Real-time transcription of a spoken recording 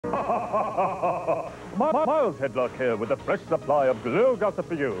Miles Headlock here with a fresh supply of G.L.O.W gossip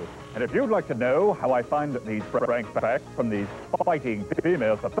for you. And if you'd like to know how I find these frank facts from these fighting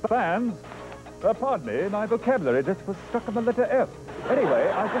female fans, pardon me, my vocabulary just was stuck on the letter F. Anyway,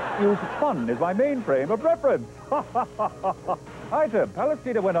 I just used fun as my main frame of reference. Item,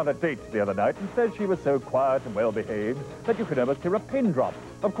 Palestina went on a date the other night and said she was so quiet and well-behaved that you could almost hear a pin drop.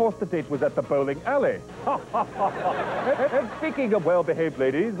 Of course, the date was at the bowling alley. And speaking of well-behaved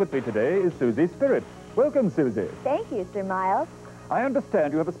ladies, with me today is Susie Spirit. Welcome, Susie. Thank you, Sir Miles. I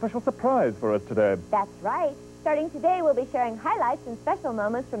understand you have a special surprise for us today. That's right. Starting today, we'll be sharing highlights and special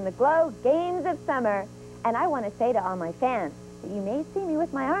moments from the G.L.O.W Games of Summer. And I want to say to all my fans that you may see me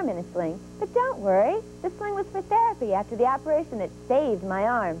with my arm in a sling, but don't worry. The sling was for therapy after the operation that saved my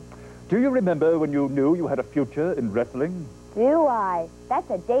arm. Do you remember when you knew you had a future in wrestling? Do I? That's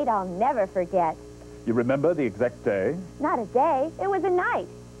a date I'll never forget. You remember the exact day? Not a day. It was a night.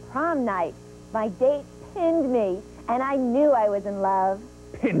 Prom night. My date pinned me, and I knew I was in love.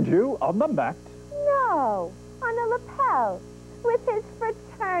 Pinned you on the mat? No, on the lapel, with his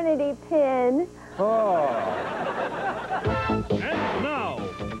fraternity pin. Oh. And now,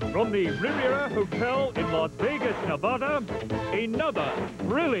 from the Riviera Hotel in Las Vegas, Nevada, another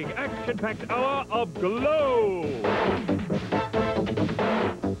thrilling action-packed hour of G.L.O.W.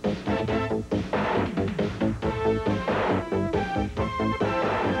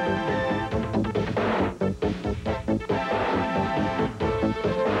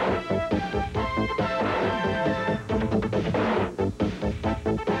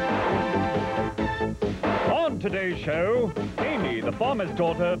 Today's show, Amy, the farmer's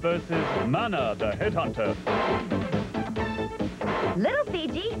daughter, versus Manna, the headhunter. Little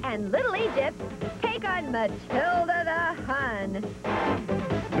Fiji and Little Egypt take on Matilda the Hun.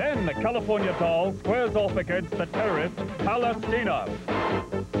 Then the California doll squares off against the terrorist Palestina.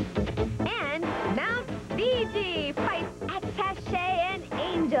 And Mount Fiji fights Attache and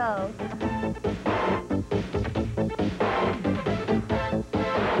Angel.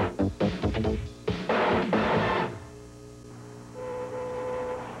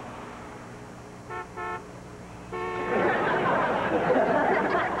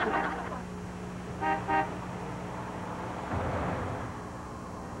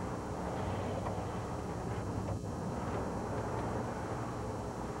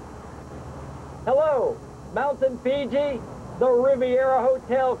 Hello, Mountain Fiji. The Riviera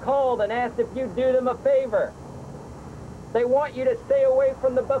Hotel called and asked if you'd do them a favor. They want you to stay away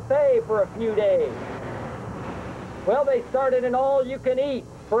from the buffet for a few days. Well, they started an all-you-can-eat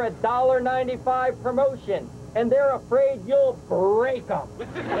for a $1.95 promotion, and they're afraid you'll break them.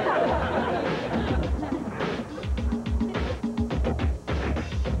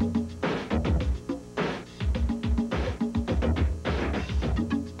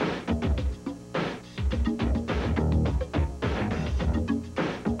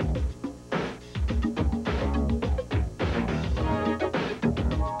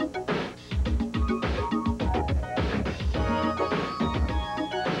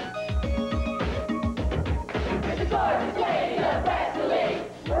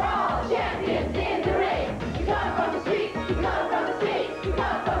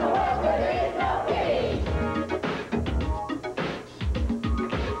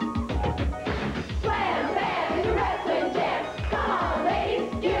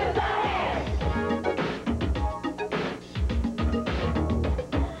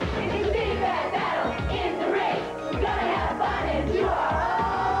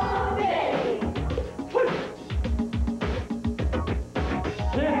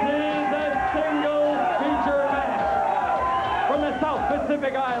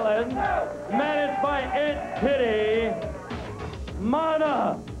 Island, managed by Aunt Kitty,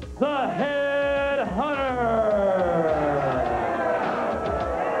 Manna, the Headhunter.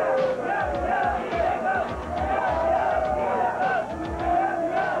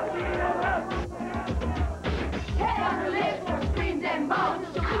 Headhunter lives for screams and moans,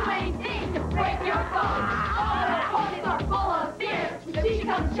 so you ain't need to break your bones. All the ponies are full of fear, so she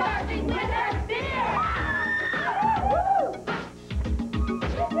comes charging with her spear.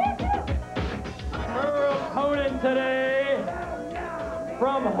 Her opponent today,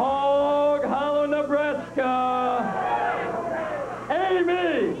 from Hog Hollow, Nebraska,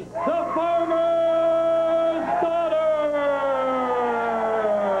 Amy, the farmer's daughter.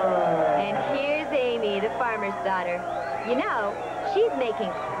 And here's Amy, the farmer's daughter. You know, she's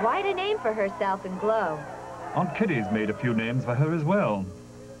making quite a name for herself in G.L.O.W. Aunt Kitty's made a few names for her as well.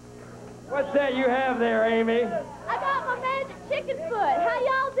 What's that you have there, Amy? I got my magic chicken foot. How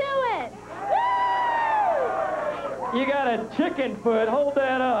y'all doing? Woo! You got a chicken foot. Hold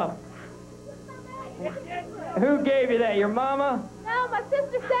that up. Who gave you that? Your mama? No, my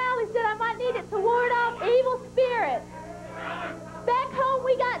sister Sally said I might need it to ward off evil spirits. Back home,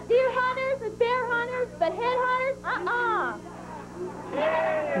 we got deer hunters and bear hunters, but headhunters,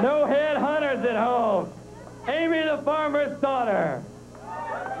 No headhunters at home. Amy the farmer's daughter.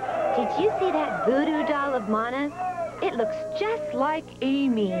 Did you see that voodoo doll of Manna's? It looks just like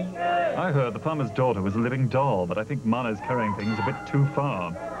Amy. I heard the farmer's daughter was a living doll, but I think Manna's carrying things a bit too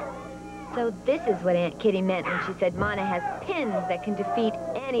far. So this is what Aunt Kitty meant when she said Manna has pins that can defeat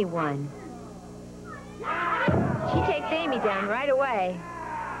anyone. She takes Amy down right away.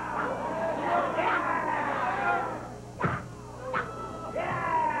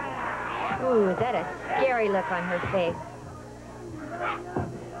 Ooh, is that a scary look on her face?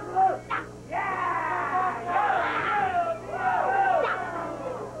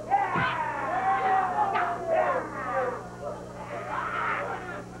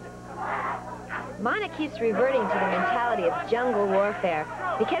 Manna keeps reverting to the mentality of jungle warfare,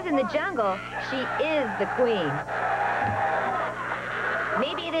 because in the jungle, she is the queen.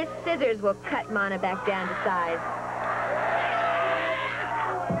 Maybe this scissors will cut Manna back down to size.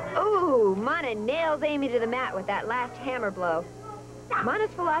 Ooh, Manna nails Amy to the mat with that last hammer blow.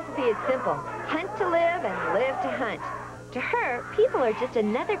 Manna's philosophy is simple. Hunt to live and live to hunt. To her, people are just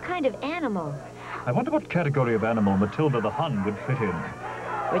another kind of animal. I wonder what category of animal Matilda the Hun would fit in.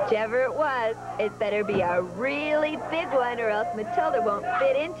 Whichever it was, it better be a really big one or else Matilda won't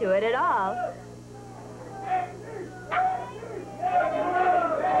fit into it at all.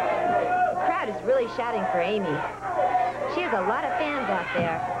 The crowd is really shouting for Amy. She has a lot of fans out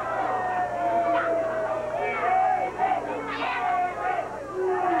there.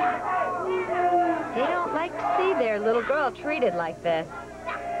 They don't like to see their little girl treated like this.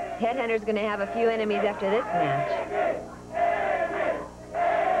 Headhunter's gonna have a few enemies after this match.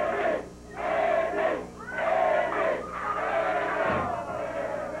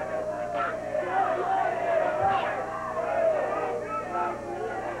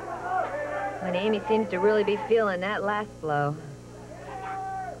 And Amy seems to really be feeling that last blow.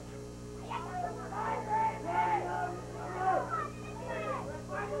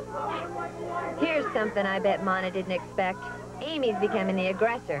 Here's something I bet Manna didn't expect. Amy's becoming the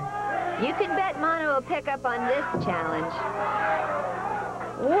aggressor. You can bet Manna will pick up on this challenge.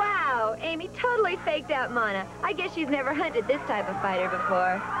 Wow, Amy totally faked out Manna. I guess she's never hunted this type of fighter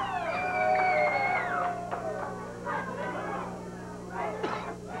before.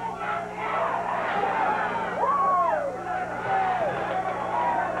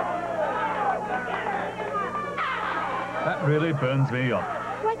 That really burns me up.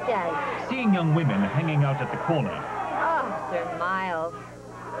 What does? Seeing young women hanging out at the corner. Oh, Sir Miles.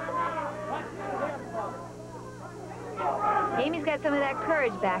 Amy's got some of that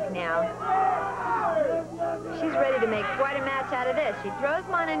courage back now. She's ready to make quite a match out of this. She throws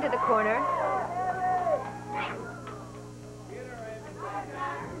Manna into the corner.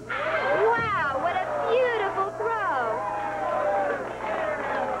 Wow, what a beautiful throw.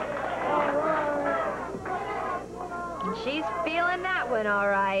 And she's feeling that one all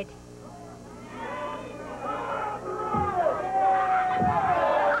right.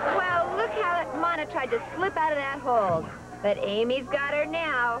 Well, look how Manna tried to slip out of that hold. But Amy's got her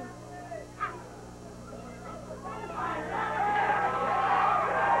now.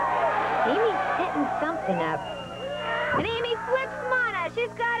 Amy's setting something up. And Amy flips Manna.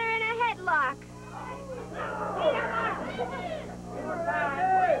 She's got her in a headlock.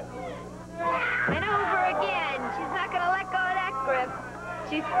 And over again. She's not going to let go of that grip.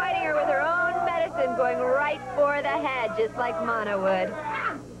 She's fighting her with her own medicine, going right for the head, just like Manna would.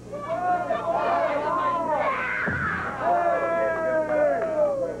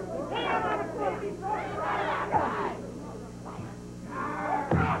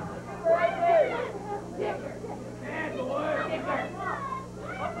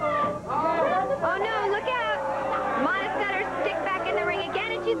 Oh no, look out! Manna's got her stick back in the ring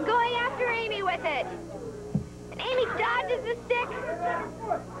again, and she's going after Amy with it. And Amy dodges the stick.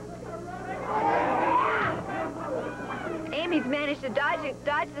 Amy's managed to dodge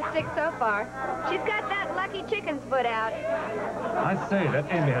the stick so far. She's got that lucky chicken's foot out. I say,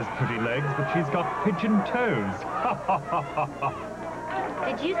 that Amy has pretty legs, but she's got pigeon toes.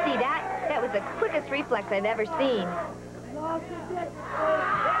 Did you see that? That was the quickest reflex I've ever seen.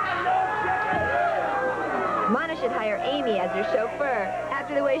 Manna should hire Amy as her chauffeur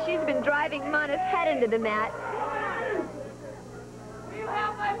after the way she's been driving Manna's head into the mat. Will you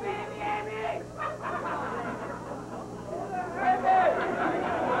help my baby, Amy?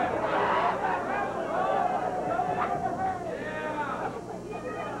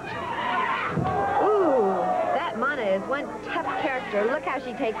 her. Look how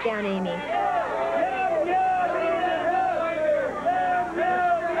she takes down Amy.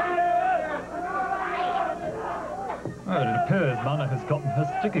 Well, it appears Manna has gotten her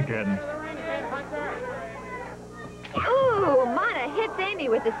stick again. Ooh, Manna hits Amy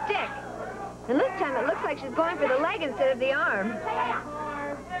with the stick. And this time it looks like she's going for the leg instead of the arm.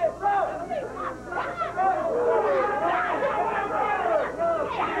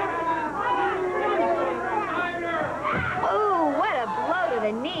 Ooh, what a blow to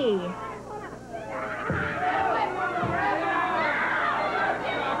the knee.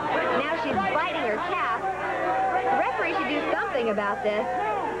 Now she's biting her calf. The referee should do something about this.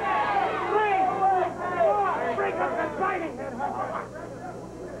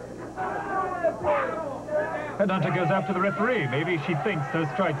 Headhunter goes after the referee. Maybe she thinks those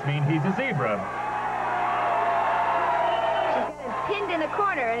stripes mean he's a zebra. She's got him pinned in the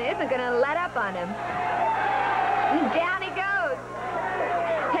corner and isn't going to let up on him. And down he goes.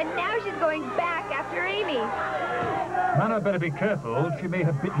 And now she's going back after Amy. Manna better be careful. She may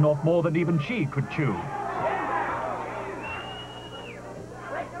have bitten off more than even she could chew.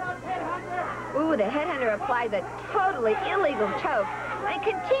 Ooh, the headhunter applies a totally illegal choke and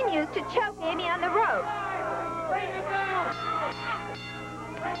continues to choke Amy on the rope.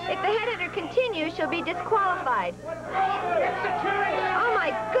 If the headhunter continues, she'll be disqualified. Oh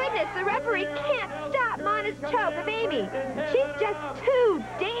my goodness, the referee can't stop Manna's choke of Amy. She's just too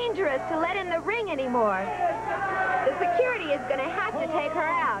dangerous to let in the ring anymore. The security is going to have to take her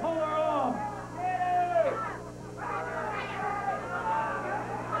out.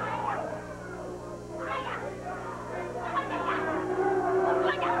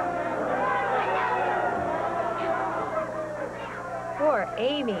 Poor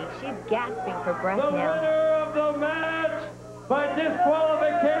Amy, she's gasping for breath now. The winner of the match by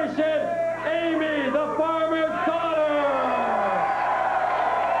disqualification, Amy, the farmer's daughter.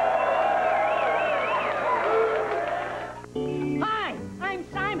 Hi, I'm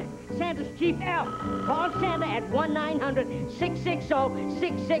Simon, Santa's chief elf. Call Santa at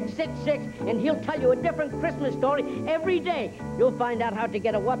 1-900-660-6666, and he'll tell you a different Christmas story every day. You'll find out how to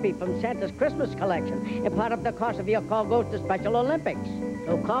get a whoopee from Santa's Christmas collection, and part of the cost of your call goes to Special Olympics.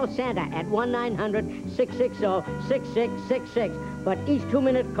 So call Santa at 1-900-660-6666. But each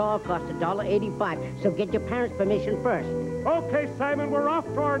 2-minute call costs $1.85, so get your parents' permission first. Okay, Simon, we're off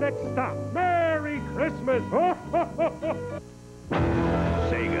to our next stop. Merry Christmas!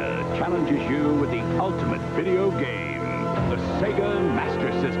 Sega challenges you with the ultimate video game, the Sega Master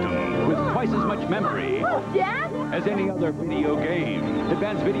System, with twice as much memory as any other video game.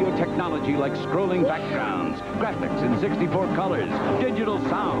 Advanced video technology like scrolling backgrounds, graphics in 64 colors, digital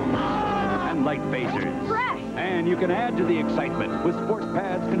sound, and light phasers. And you can add to the excitement with sports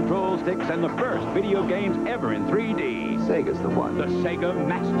pads, control sticks, and the first video games ever in 3D. Sega's the one. The Sega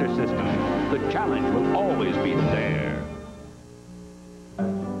Master System. The challenge will always be there.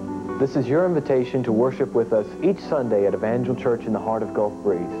 This is your invitation to worship with us each Sunday at Evangel Church in the heart of Gulf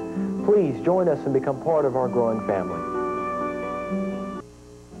Breeze. Please join us and become part of our growing family.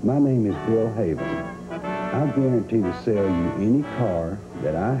 My name is Bill Haven. I guarantee to sell you any car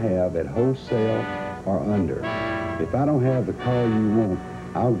that I have at wholesale or under. If I don't have the car you want,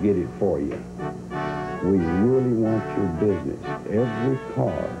 I'll get it for you. We really want your business. Every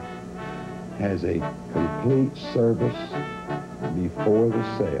car has a complete service before the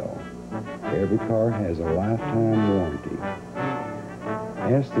sale. Every car has a lifetime warranty.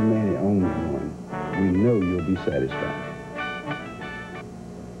 Ask the man who owns one. We know you'll be satisfied.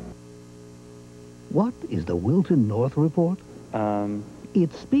 What is the Wilton North Report?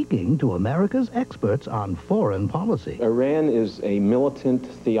 It's speaking to America's experts on foreign policy. Iran is a militant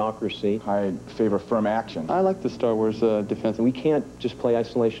theocracy. I favor firm action. I like the Star Wars defense. We can't just play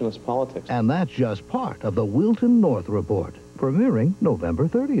isolationist politics. And that's just part of the Wilton North Report, premiering November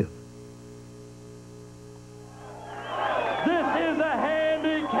 30th. This is a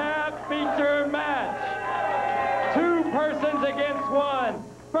handicap feature match. 2 persons against 1.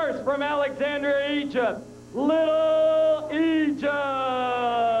 First from Alexandria, Egypt, Little Egypt.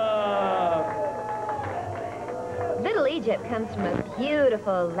 Little Egypt comes from a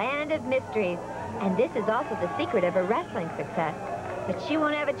beautiful land of mysteries, and this is also the secret of her wrestling success. But she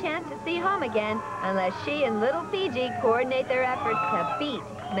won't have a chance to see home again unless she and Little Fiji coordinate their efforts to beat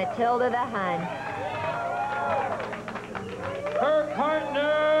Matilda the Hun. Her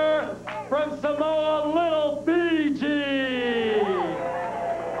partner from Samoa, Little Fiji.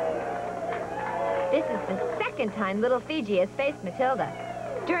 This is the second time Little Fiji has faced Matilda.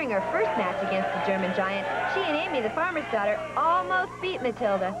 During her first match against the German giant, she and Amy, the farmer's daughter, almost beat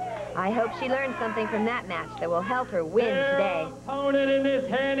Matilda. I hope she learned something from that match that will help her win today. Opponent in this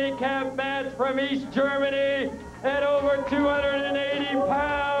handicap match from East Germany at over 280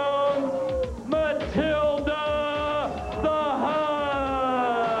 pounds, Matilda the Hun.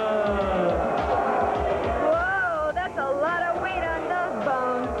 Whoa, that's a lot of weight on those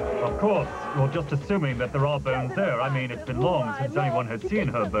bones. Of course, you're just assuming that there are bones there. I mean, it's been long since anyone has seen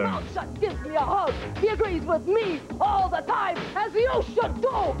her bones. Gives me a hug. He agrees with me all the time, as you should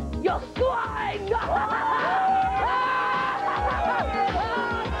do, you swine!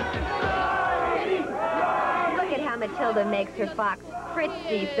 Look at how Matilda makes her fox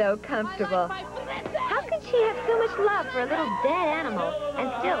Fritzy so comfortable. How can she have so much love for a little dead animal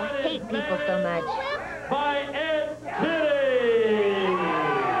and still hate people so much? By Ed Kitty!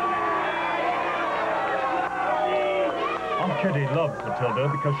 Aunt Kitty loves Matilda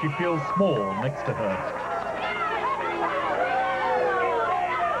because she feels small next to her.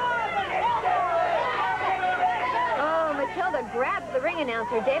 Oh, Matilda grabs the ring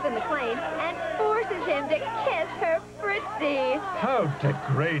announcer, David McLean, and forces him to kiss her Fritzy. How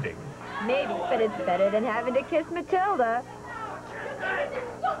degrading. Maybe, but it's better than having to kiss Matilda.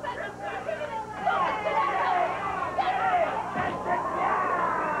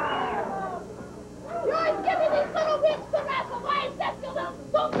 You're giving these little bitch the wrestle. Why is that you little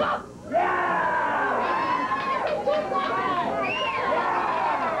dumb?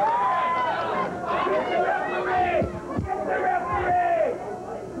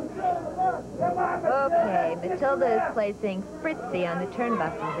 Okay, Matilda is placing Fritzy on the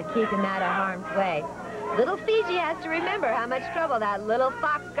turnbuckle to keep him out of harm's way. Little Fiji has to remember how much trouble that little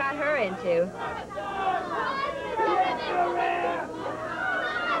fox got her into.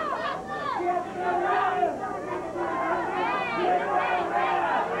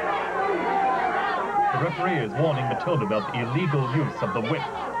 The referee is warning Matilda about the illegal use of the whip.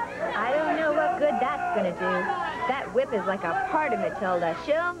 I don't know what good that's gonna do. That whip is like a part of Matilda.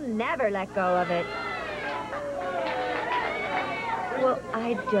 She'll never let go of it. Well,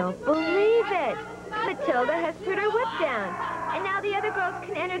 I don't believe it. Matilda has put her whip down, and now the other girls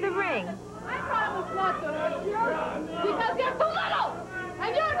can enter the ring. I promise not to hurt you, because you're too little,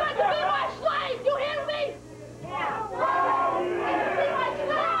 and you're going to be my slave. You hear me?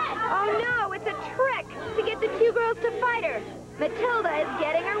 Oh no, it's a trick to get the two girls to fight her. Matilda is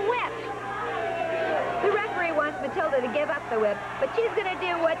getting her whip. The referee wants Matilda to give up the whip, but she's going to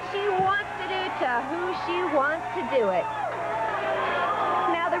do what she wants to do to who she wants to do it.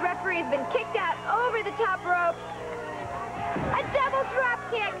 Now the referee's been kicked out over the top rope. A double drop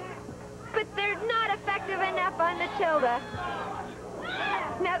kick, but they're not effective enough on Matilda.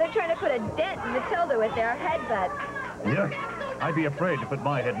 Now they're trying to put a dent in Matilda with their headbutts. Yuck. I'd be afraid to put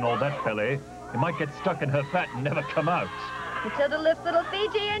my head in all that belly. It might get stuck in her fat and never come out. Matilda lifts little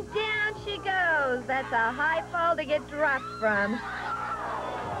Fiji and down she goes. That's a high fall to get dropped from.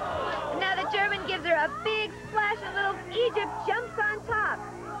 Now the German gives her a big splash and little Egypt jumps on top.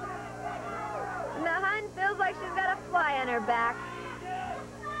 And the Hun feels like she's got a fly on her back.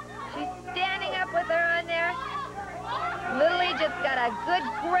 She's standing up with her on there. Little Egypt's got a good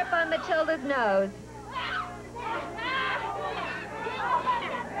grip on Matilda's nose.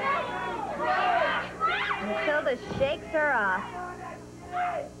 Matilda shakes her off.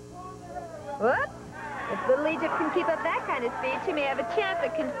 Whoops! If little Egypt can keep up that kind of speed, she may have a chance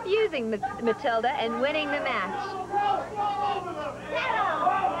of confusing Matilda and winning the match.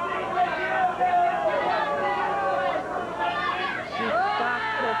 She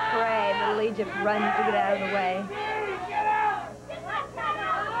stalks her prey. Little Egypt runs to get out of the way.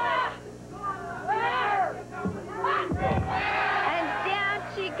 And down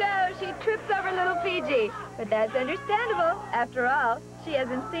she goes. She trips over little Fiji. But that's understandable. After all, she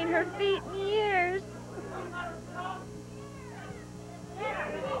hasn't seen her feet in years.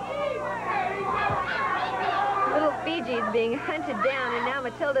 Little Fiji's being hunted down, and now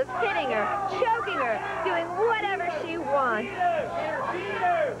Matilda's hitting her, choking her, doing whatever she wants.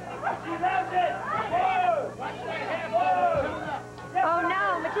 Oh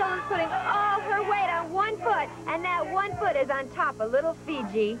no, Matilda's putting all her weight on one foot, and that one foot is on top of little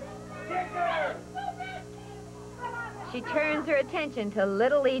Fiji. She turns her attention to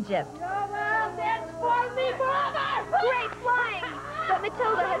little Egypt. Great flying! But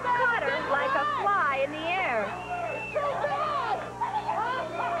Matilda has caught her like a fly in the air.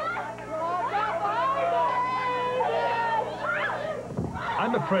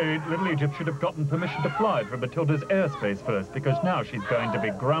 I'm afraid little Egypt should have gotten permission to fly from Matilda's airspace first, because now she's going to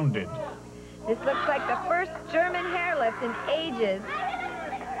be grounded. This looks like the first German hairlift in ages.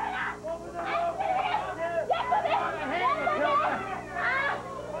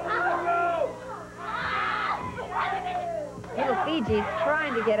 Fiji's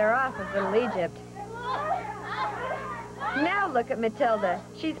trying to get her off of little Egypt. Now look at Matilda.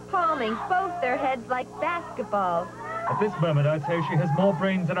 She's palming both their heads like basketballs. At this moment, I'd say she has more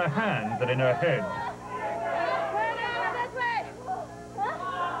brains in her hands than in her head.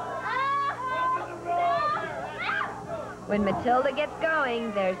 When Matilda gets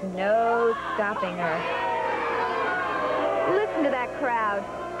going, there's no stopping her. Listen to that crowd.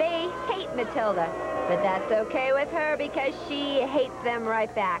 They hate Matilda, but that's okay with her because she hates them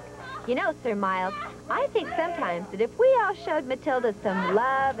right back. You know, Sir Miles, I think sometimes that if we all showed Matilda some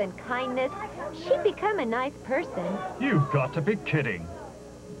love and kindness, she'd become a nice person. You've got to be kidding.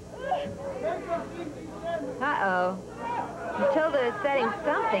 Uh-oh. Matilda is setting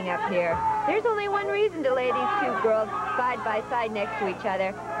something up here. There's only one reason to lay these two girls side by side next to each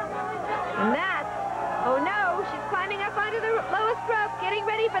other. And that's... Oh, no, she's climbing up onto the lowest rope, getting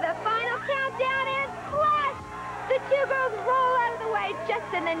ready for the final countdown, and splash! The two girls roll out of the way just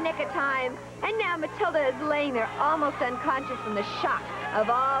in the nick of time. And now Matilda is laying there almost unconscious from the shock of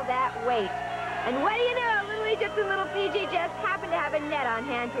all that weight. And what do you know? Little Egypt and little Fiji just happen to have a net on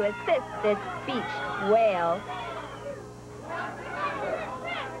hand to assist this beached whale.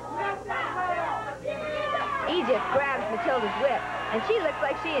 Egypt grabs Matilda's whip, and she looks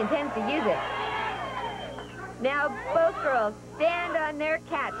like she intends to use it. Now both girls stand on their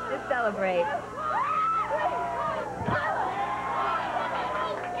catch to celebrate.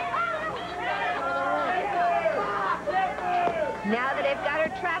 Now that they've got her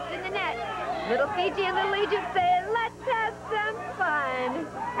trapped in the net, little Fiji and little Egypt say, let's have some fun.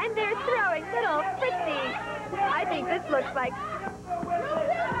 And they're throwing little fritzies. I think this looks like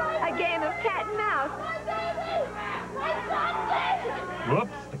a game of cat and mouse.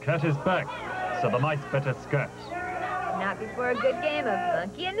 Whoops, the cat is back, so the mice better scat. Not before a good game of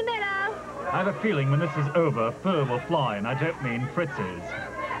monkey in the middle. I have a feeling when this is over, fur will fly, and I don't mean Fritz's.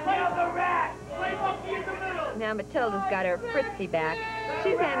 Now Matilda's got her Fritzy back.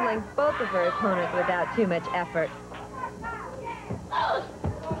 She's handling both of her opponents without too much effort.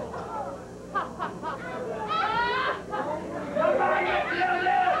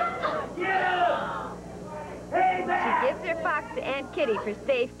 She gives her fox to Aunt Kitty for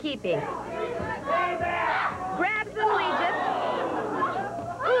safekeeping. Grabs little Egypt.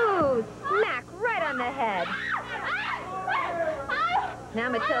 Ooh, smack right on the head. Now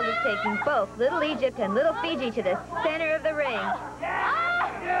Matilda's taking both little Egypt and little Fiji to the center of the ring.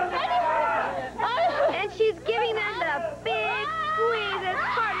 And she's giving them the big squeeze as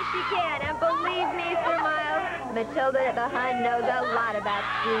hard as she can. And believe me, Sir Miles, Matilda the Hun knows a lot about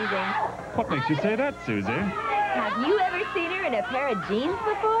squeezing. What makes you say that, Susie? Have you ever seen her in a pair of jeans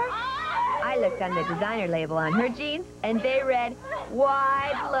before? I looked on the designer label on her jeans, and they read,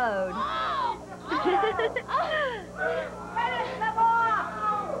 wide load.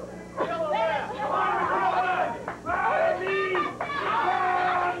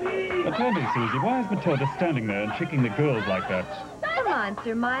 But tell me, Susie, why is Matilda standing there and shaking the girls like that? Come on,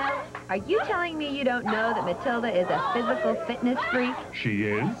 Sir Miles. Are you telling me you don't know that Matilda is a physical fitness freak? She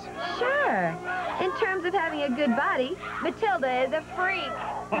is? Sure. In terms of having a good body, Matilda is a freak.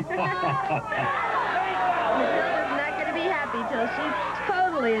 Matilda's not going to be happy till she's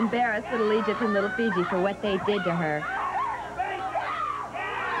totally embarrassed little Egypt and little Fiji for what they did to her.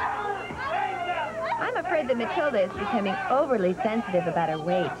 I'm afraid that Matilda is becoming overly sensitive about her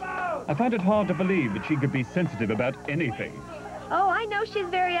weight. I find it hard to believe that she could be sensitive about anything. Oh, I know she's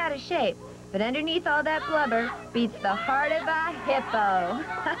very out of shape, but underneath all that blubber beats the heart of a hippo.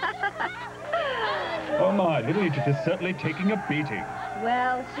 Oh my, little Egypt is certainly taking a beating.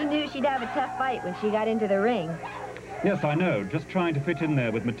 Well, she knew she'd have a tough fight when she got into the ring. Yes, I know. Just trying to fit in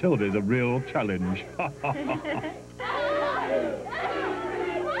there with Matilda is a real challenge. Oh,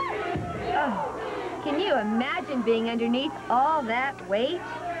 can you imagine being underneath all that weight?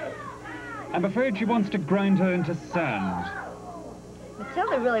 I'm afraid she wants to grind her into sand.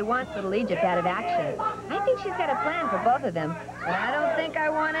 Matilda really wants little Egypt out of action. I think she's got a plan for both of them, but I don't think I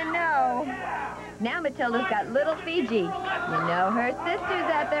want to know. Now Matilda's got little Fiji. You know her sister's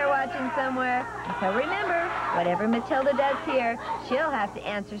out there watching somewhere. So remember, whatever Matilda does here, she'll have to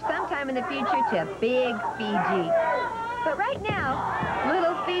answer sometime in the future to Big Fiji. But right now,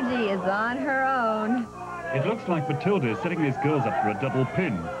 little Fiji is on her own. It looks like Matilda is setting these girls up for a double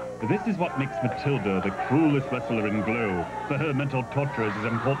pin. This is what makes Matilda the cruelest wrestler in G.L.O.W. For her, mental torture is as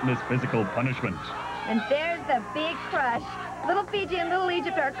important as physical punishment. And there's the big crush. Little Fiji and little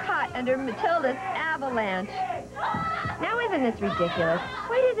Egypt are caught under Matilda's avalanche. Now, isn't this ridiculous?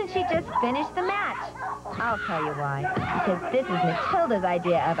 Why doesn't she just finish the match? I'll tell you why. Because this is Matilda's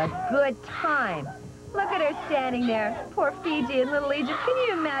idea of a good time. Look at her standing there. Poor Fiji and little Egypt. Can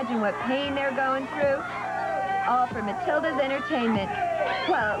you imagine what pain they're going through? All for Matilda's entertainment.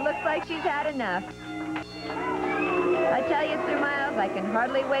 Well, it looks like she's had enough. I tell you, Sir Miles, I can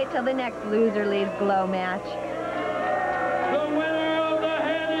hardly wait till the next loser leaves Glow match. The winner of the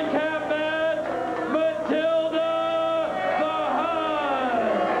handicap match, Matilda the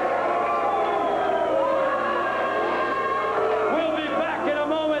Hun. We'll be back in a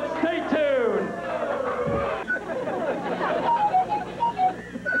moment. Stay tuned.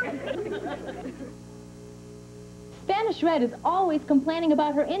 Spanish Red is always complaining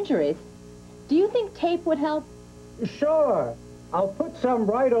about her injuries. Do you think tape would help? Sure. I'll put some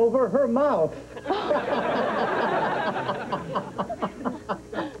right over her mouth.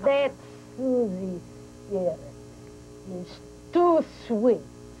 That Susie spirit is too sweet.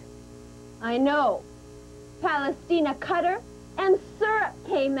 I know. Palestina cutter and syrup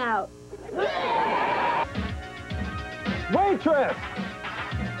came out. Waitress!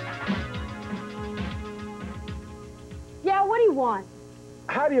 Yeah, what do you want?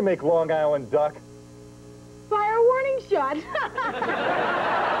 How do you make Long Island duck? Fire warning shot.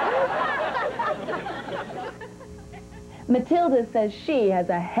 Matilda says she has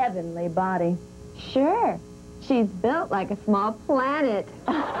a heavenly body. Sure. She's built like a small planet.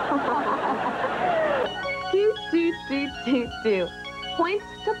 Do. Points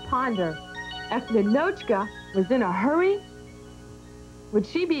to ponder. If Ninochka was in a hurry, would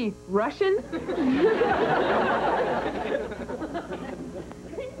she be Russian?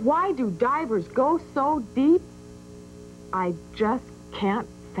 Why do divers go so deep? I just can't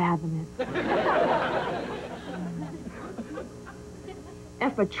fathom it.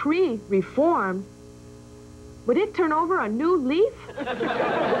 If a tree reformed, would it turn over a new leaf?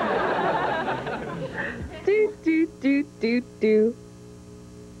 Do.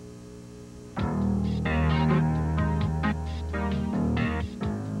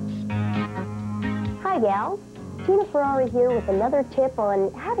 Hi, gals. Tina Ferrari here with another tip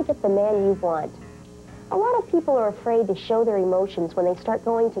on how to get the man you want. A lot of people are afraid to show their emotions when they start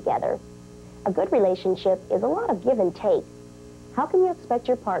going together. A good relationship is a lot of give and take. How can you expect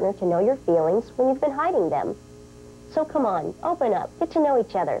your partner to know your feelings when you've been hiding them? So come on, open up, get to know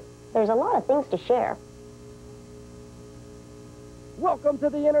each other. There's a lot of things to share. Welcome to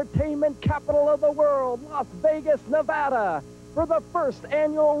the entertainment capital of the world, Las Vegas, Nevada, for the first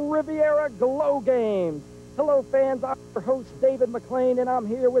annual Riviera G.L.O.W Games. Hello, fans. I'm your host, David McLean, and I'm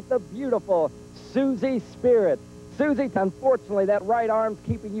here with the beautiful Susie Spirit. Susie, unfortunately, that right arm's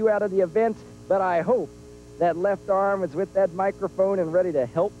keeping you out of the events, but I hope that left arm is with that microphone and ready to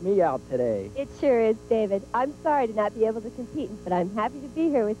help me out today. It sure is, David. I'm sorry to not be able to compete, but I'm happy to be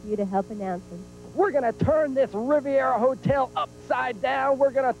here with you to help announce them. We're going to turn this Riviera Hotel upside down.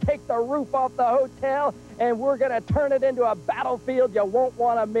 We're going to take the roof off the hotel, and we're going to turn it into a battlefield you won't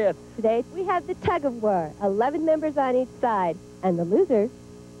want to miss. Today, we have the tug-of-war, 11 members on each side, and the losers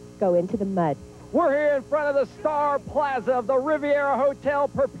go into the mud. We're here in front of the Star Plaza of the Riviera Hotel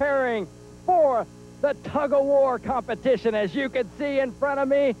preparing for the tug-of-war competition. As you can see in front of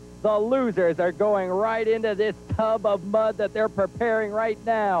me, the losers are going right into this tub of mud that they're preparing right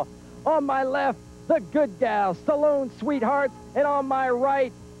now. On my left, the good gals, Stallone Sweethearts, and on my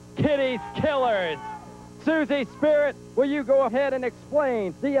right, Kitty's Killers. Susie Spirit, will you go ahead and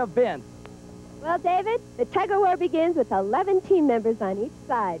explain the event? Well, David, the tug-of-war begins with 11 team members on each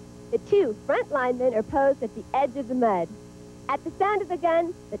side. The two front linemen are posed at the edge of the mud. At the sound of the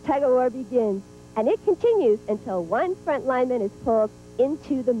gun, the tug-of-war begins, and it continues until one front lineman is pulled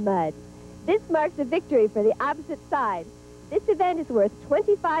into the mud. This marks a victory for the opposite side. This event is worth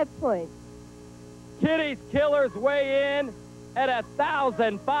 25 points. Kitty's Killers weigh in at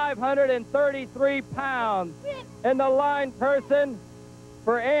 1,533 pounds. And the line person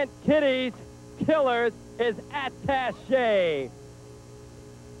for Aunt Kitty's Killers is Attache.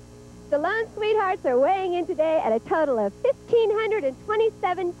 The Lone Sweethearts are weighing in today at a total of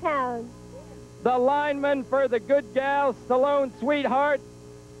 1,527 pounds. The lineman for the good gal, Stallone Sweetheart,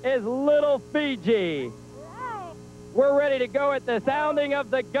 is Little Fiji. We're ready to go at the sounding of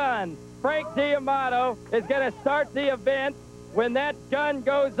the gun. Frank D'Amato is going to start the event. When that gun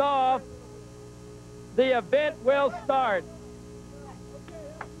goes off, the event will start.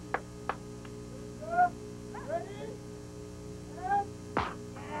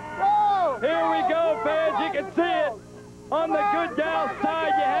 Here we go, fans. You can see it. On the good gal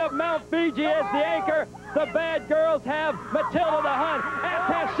side, you have Mount Fiji as the anchor. The bad girls have Matilda the Hun.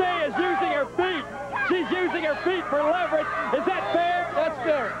 Attache is using her feet. She's using her feet for leverage. Is that fair? That's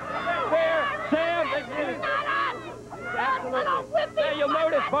fair. Fair. Sam? Absolutely Now you'll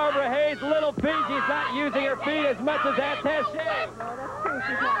notice Barbara Hayes, little Fiji's not using her feet as much as Attache.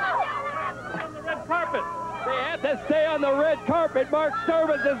 On the red carpet. They have to stay on the red carpet. Mark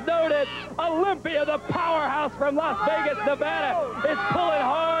Sturbins has noted Olympia, the powerhouse from Las Vegas, Nevada, is pulling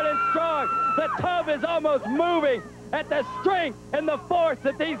hard and strong. The tub is almost moving at the strength and the force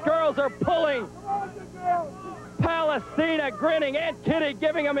that these girls are pulling. Palestina grinning, Aunt Kitty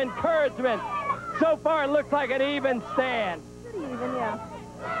giving them encouragement. So far, it looks like an even stand. Pretty even, yeah.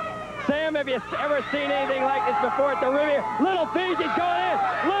 Sam, have you ever seen anything like this before at the Riviera? Little Fiji's going in.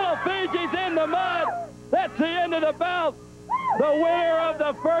 Little Fiji's in the mud. That's the end of the bout. The winner of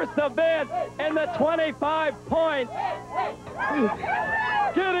the first event and the 25 points.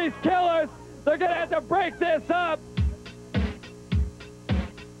 Kitty's killers. They're going to have to break this up.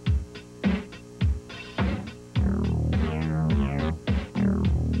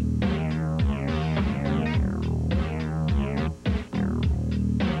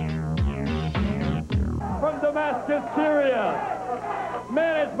 From Damascus, Syria,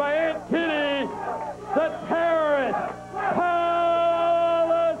 managed by Aunt Kitty, the terrorist, Palestina!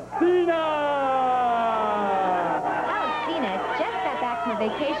 Palestina just got back from a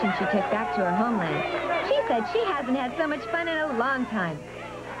vacation she took back to her homeland. She said she hasn't had so much fun in a long time.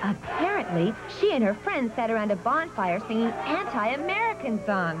 Apparently, she and her friends sat around a bonfire singing anti-American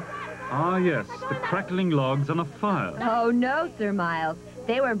songs. Ah, yes, the crackling logs on a fire. Oh, no, Sir Miles.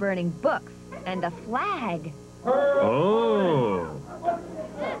 They were burning books and a flag. Oh.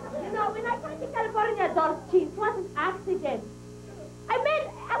 You know, when I went to California, Dulce, it was an accident. I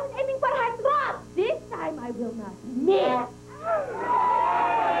was aiming for her throat. This time I will not miss.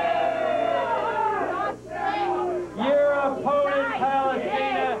 Your opponent,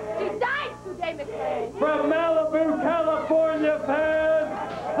 Palestina. She died today, McLean. From Malibu, California, fans,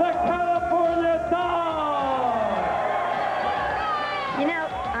 the California Doll. You know,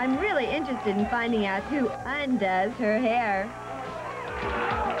 I'm really interested in finding out who undoes her hair.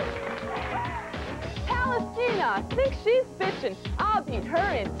 Palestina thinks she's bitchin'. I'll beat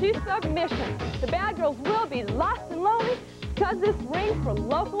her into submission. The bad girls will be lost and lonely because this ring's for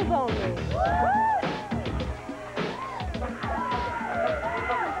locals only.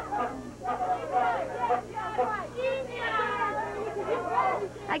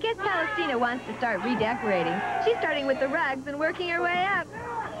 I guess Palestina wants to start redecorating. She's starting with the rugs and working her way up.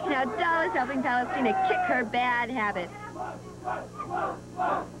 Now Doll is helping Palestina kick her bad habits.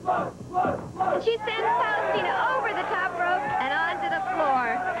 And she sends Palestina over the top rope and onto the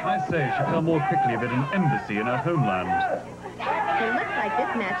floor. I say she fell more quickly than an embassy in her homeland. It looks like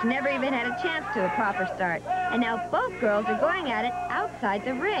this match never even had a chance to a proper start. And now both girls are going at it outside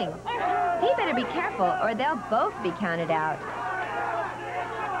the ring. He better be careful or they'll both be counted out.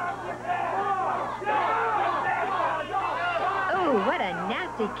 Ooh, what a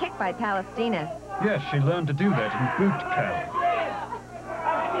nasty kick by Palestina. Yes, she learned to do that in boot camp.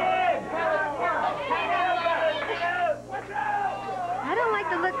 I don't like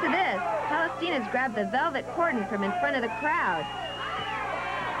the looks of this. Palestina's grabbed the velvet cordon from in front of the crowd.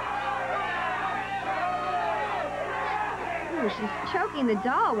 Ooh, she's choking the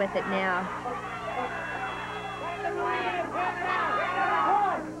doll with it now.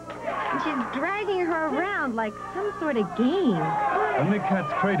 And she's dragging her around like some sort of game. Only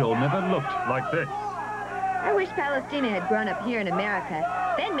Cat's Cradle never looked like this. I wish Palestina had grown up here in America.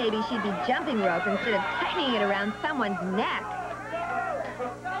 Then maybe she'd be jumping rope instead of tightening it around someone's neck.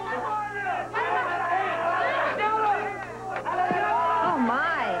 Oh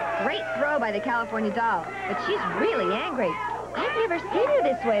my, great throw by the California Doll, but she's really angry. I've never seen her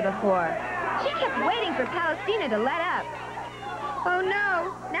this way before. She kept waiting for Palestina to let up. Oh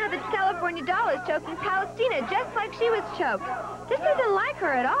no, now the California Doll is choking Palestina just like she was choked. This isn't like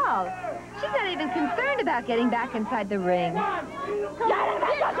her at all. She's not even concerned about getting back inside the ring.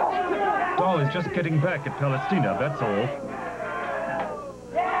 Doll is just getting back at Palestina, that's all.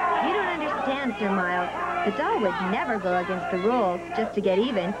 You don't understand, Sir Miles. The doll would never go against the rules just to get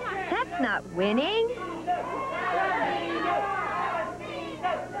even. That's not winning.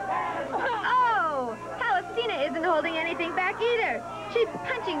 Oh, Palestina isn't holding anything back either. She's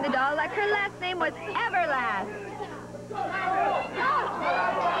punching the doll like her last name was Everlast.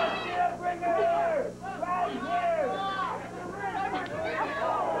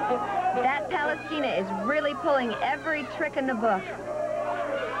 That Palestina is really pulling every trick in the book.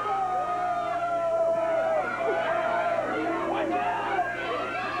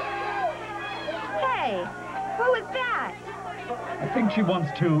 Hey, who was that? I think she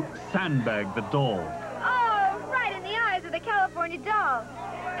wants to sandbag the doll. Oh, right in the eyes of the California Doll.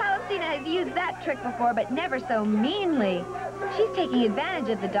 Palestina has used that trick before, but never so meanly. She's taking advantage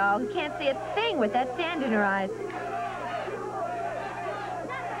of the doll who can't see a thing with that sand in her eyes.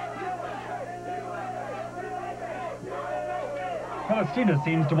 Palestina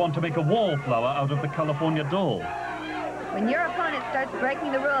seems to want to make a wallflower out of the California doll. When your opponent starts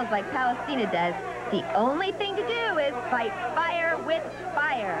breaking the rules like Palestina does, the only thing to do is fight fire with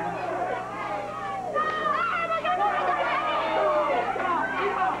fire.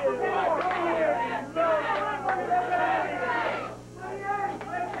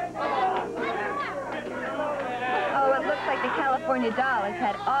 Oh, it looks like the California doll has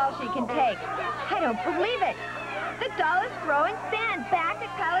had all she can take. I don't believe it. The doll is throwing sand back at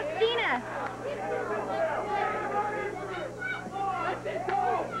Palestina.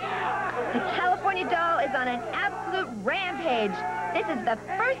 The California doll is on an absolute rampage. This is the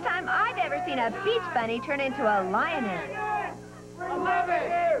first time I've ever seen a beach bunny turn into a lioness.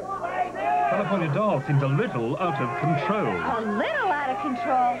 California doll seems a little out of control. A little out of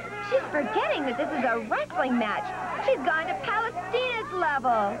control? She's forgetting that this is a wrestling match. She's gone to Palestina's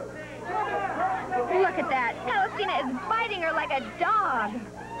level. Look at that. Palestina is biting her like a dog.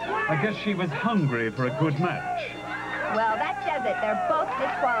 I guess she was hungry for a good match. Well, that does it. They're both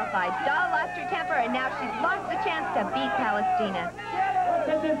disqualified. Doll lost her temper, and now she's lost the chance to beat Palestina. Look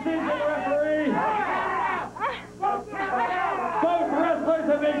at this season, referee. Both wrestlers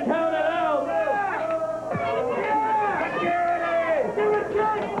have been counted out.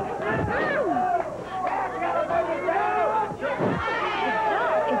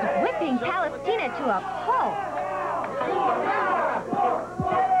 Whipping Palestina to a pulp.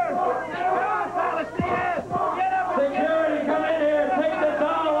 Security, come in here. Take the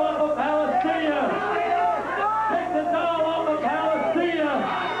doll off of Palestina. Take the doll off of Palestina.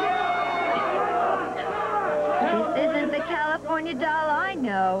 This isn't the California doll I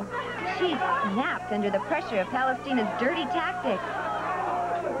know. She's snapped under the pressure of Palestina's dirty tactics.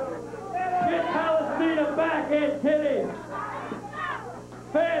 Get Palestina back in, Kitty.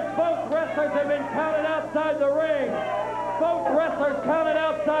 Fans, both wrestlers have been counted outside the ring. Both wrestlers counted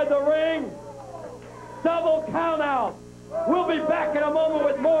outside the ring. Double count out. We'll be back in a moment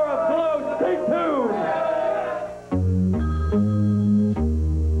with more of G.L.O.W. Stay tuned.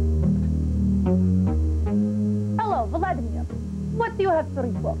 Hello, Vladimir. What do you have to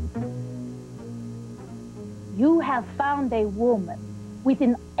report? You have found a woman with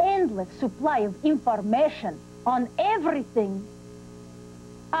an endless supply of information on everything.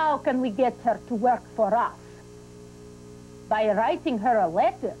 How can we get her to work for us? By writing her a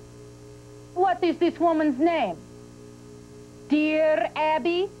letter. What is this woman's name? Dear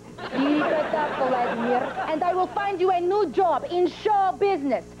Abby? Keep it up, Vladimir, and I will find you a new job in show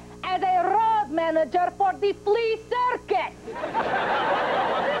business as a road manager for the flea circus.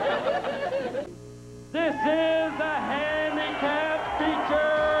 This is a handicap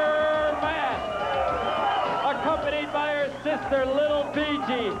feature match, accompanied by her sister, Little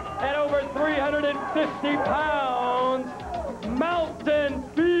Fiji, and over 350 pounds, Mountain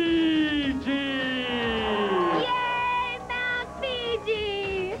Fiji. Yay, Mount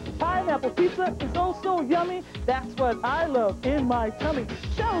Fiji! Pineapple pizza is oh so yummy. That's what I love in my tummy.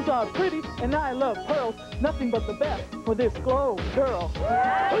 Shells are pretty, and I love pearls. Nothing but the best for this G.L.O.W. girl.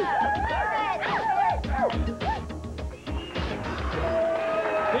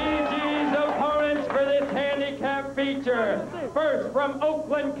 Fiji's opponents for this handicap feature. First, from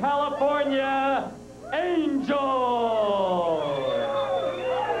Oakland, California, Angel.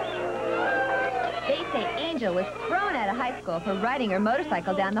 They say Angel was thrown out of high school for riding her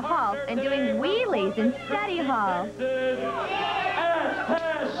motorcycle down the halls and doing wheelies in study hall.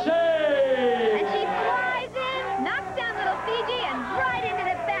 Attache. And she flies in, knocks down Little Fiji, and right into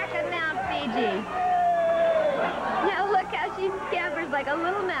the back of Mount Fiji. Now look how she scampers like a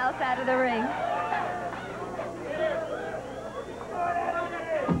little mouse out of the ring.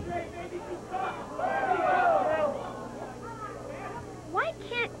 Why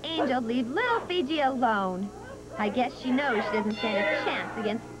can't Angel leave Little Fiji alone? I guess she knows she doesn't stand a chance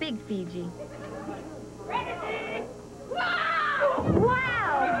against Big Fiji.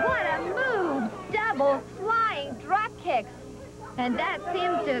 Wow, what a move! Double flying drop kicks. And that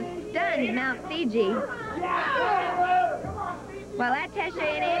seems to have stunned Mount Fiji. While Attache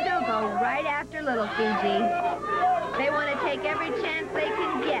and Angel go right after Little Fiji. They want to take every chance they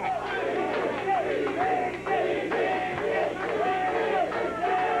can get.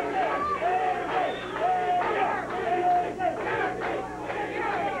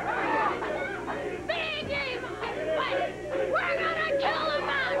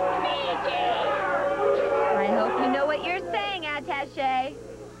 I hope you know what you're saying, Attache.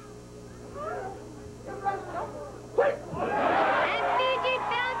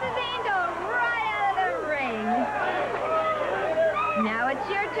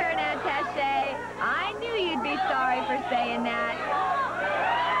 for saying that.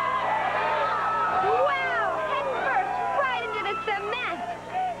 Wow, head first right into the cement.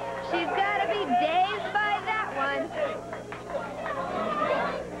 She's got to be dazed by that one.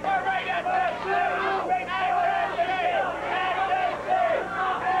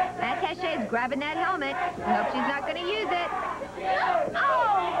 Attache is grabbing that helmet. I hope she's not going to use it.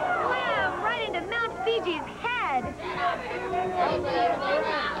 Oh, slam right into Mount Fiji's head.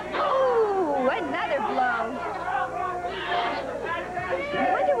 Ooh, another blow. I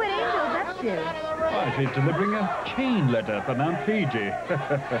wonder what Angel's up to. Why, she's delivering a chain letter for Mount Fiji.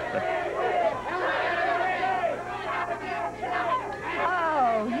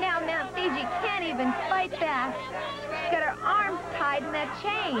 Oh, now Mount Fiji can't even fight back. She's got her arms tied in that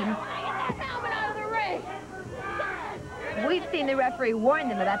chain. We've seen the referee warn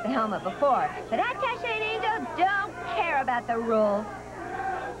them about the helmet before, but Attache and Angel don't care about the rules.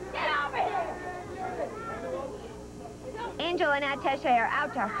 Angel and Attache are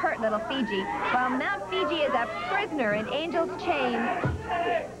out to hurt little Fiji, while Mount Fiji is a prisoner in Angel's chains.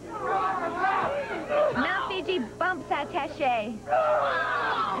 Mount Fiji bumps Attache.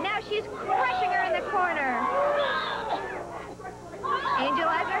 Now she's crushing her in the corner. Angel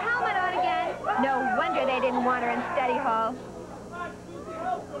has her helmet on again. No wonder they didn't want her in study hall.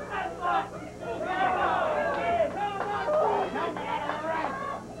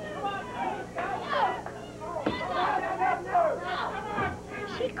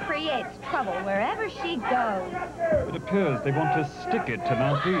 She creates trouble wherever she goes. It appears they want to stick it to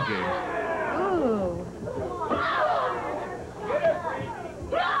Mount Fiji. Ooh.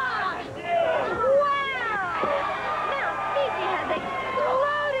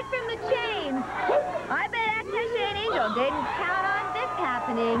 I bet Attache and Angel didn't count on this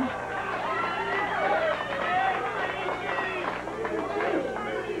happening.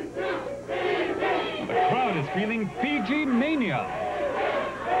 The crowd is feeling Fiji mania.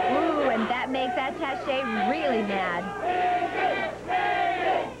 Ooh, and that makes Attache really mad.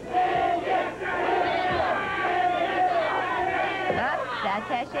 Oops,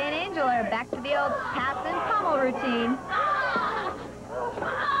 Attache and Angel are back to the old pass and pommel routine.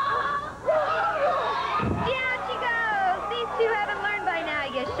 You haven't learned by now.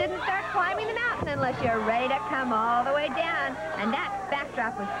 You shouldn't start climbing the mountain unless you're ready to come all the way down. And that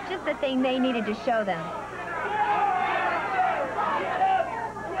backdrop was just the thing they needed to show them.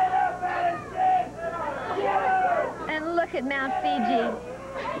 And look at Mount Fiji.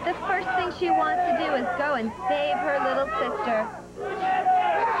 The first thing she wants to do is go and save her little sister.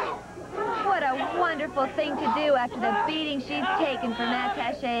 What a wonderful thing to do after the beating she's taken from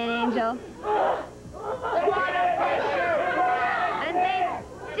Attache and Angel. And they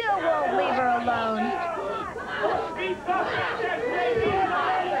still won't leave her alone.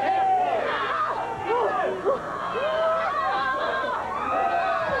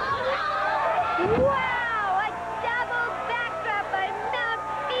 Wow, a double backdrop by Mount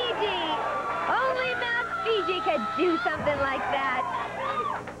Fiji. Only Mount Fiji could do something like that.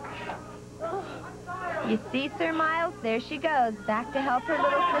 You see, Sir Miles? There she goes, back to help her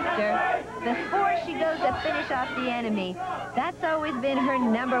little sister. Before she goes to finish off the enemy. That's always been her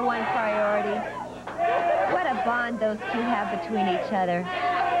 #1 priority. What a bond those two have between each other.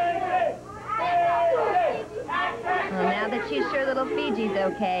 Well, now that she's sure little Fiji's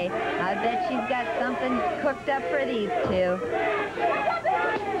okay, I bet she's got something cooked up for these two.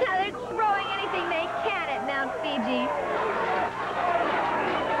 Now they're throwing anything they can at Mount Fiji.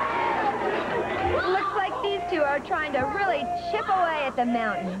 Looks like these two are trying to really chip away at the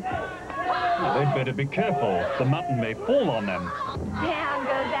mountain. Well, they'd better be careful. The mountain may fall on them. Down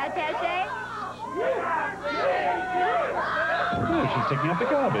goes Attache. Oh, she's taking out the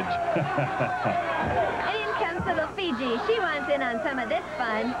garbage. In comes little Fiji. She wants in on some of this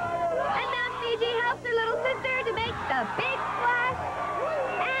fun. And Mount Fiji helps her little sister to make the big splash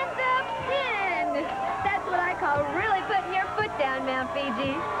and the pin. That's what I call really putting your foot down, Mount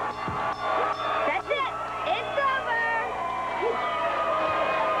Fiji. That's it. It's over.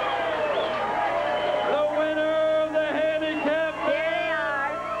 The winner of the handicap. Here they are.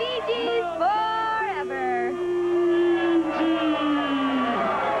 Fiji forever.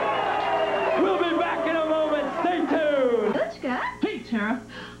 We'll be back in a moment. Stay tuned. Butchka? Hey, Tara.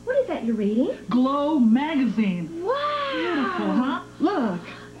 What is that you're reading? G.L.O.W magazine. Wow. Beautiful, huh? Look.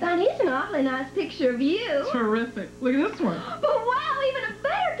 That is an awfully nice picture of you. Terrific. Look at this one. But wow, even a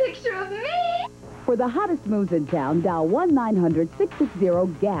better picture of me. For the hottest moves in town, dial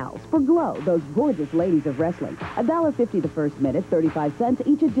 1-900-660-GALS for G.L.O.W, those gorgeous ladies of wrestling. $1.50 the first minute, 35 cents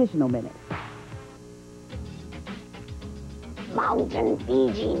each additional minute. mountain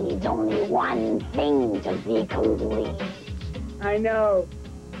Fiji needs only one thing to be complete. I know.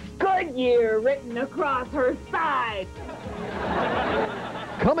 Goodyear written across her side.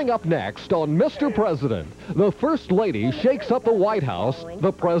 Coming up next on Mr. President, the First Lady shakes up the White House,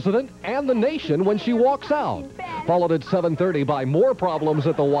 the President, and the nation when she walks out. Followed at 7:30 by more problems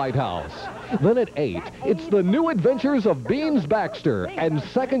at the White House. Then at 8, it's the new adventures of Beans Baxter and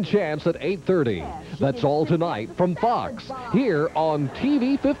Second Chance at 8:30. That's all tonight from Fox, here on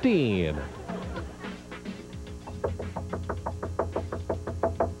TV 15.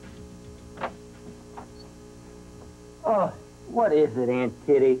 Oh, what is it, Aunt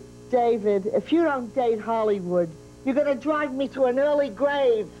Kitty? David, if you don't date Hollywood, you're going to drive me to an early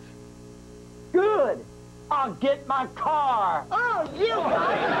grave. Good. I'll get my car. Oh, you!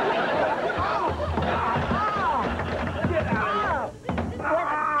 Get out. When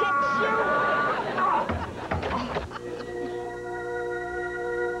I